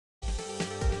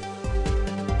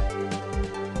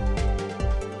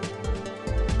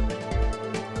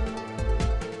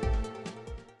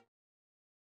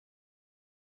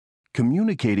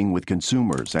Communicating with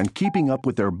consumers and keeping up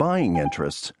with their buying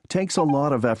interests takes a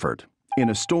lot of effort in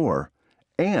a store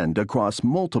and across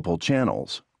multiple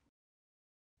channels.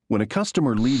 When a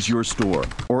customer leaves your store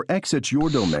or exits your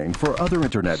domain for other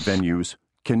internet venues,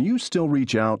 can you still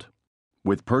reach out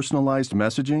with personalized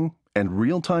messaging and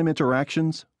real-time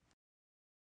interactions?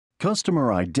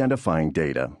 Customer identifying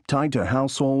data tied to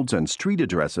households and street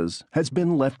addresses has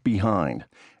been left behind,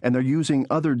 and they're using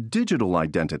other digital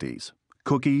identities,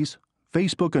 cookies,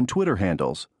 Facebook and Twitter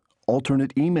handles,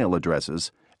 alternate email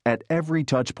addresses at every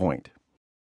touchpoint.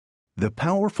 The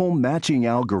powerful matching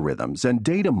algorithms and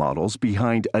data models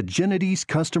behind Aginity's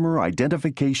customer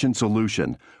identification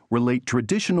solution relate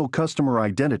traditional customer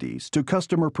identities to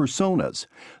customer personas,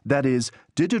 that is,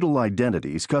 digital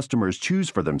identities customers choose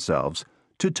for themselves,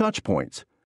 to touchpoints,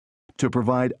 to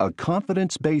provide a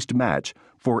confidence-based match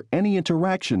for any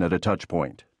interaction at a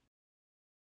touchpoint.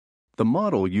 The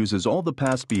model uses all the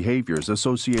past behaviors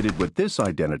associated with this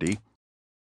identity,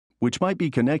 which might be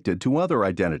connected to other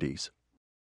identities.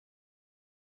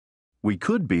 We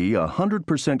could be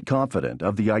 100% confident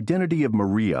of the identity of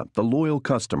Maria, the loyal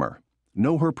customer,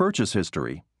 know her purchase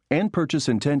history, and purchase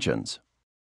intentions.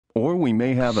 Or we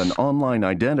may have an online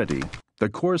identity, the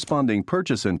corresponding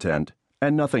purchase intent,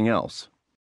 and nothing else.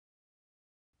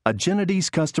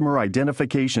 Aginity's customer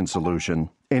identification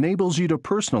solution enables you to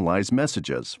personalize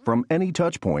messages from any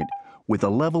touchpoint with a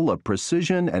level of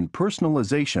precision and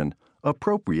personalization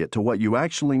appropriate to what you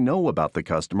actually know about the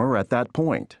customer at that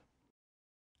point.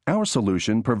 Our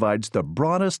solution provides the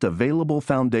broadest available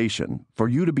foundation for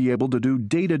you to be able to do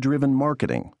data-driven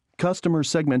marketing, customer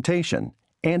segmentation,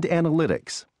 and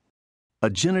analytics.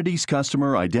 Aginity's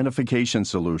customer identification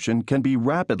solution can be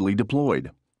rapidly deployed.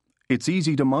 It's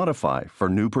easy to modify for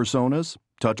new personas,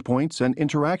 touchpoints, and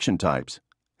interaction types.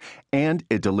 And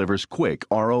it delivers quick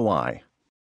ROI.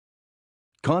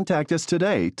 Contact us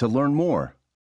today to learn more.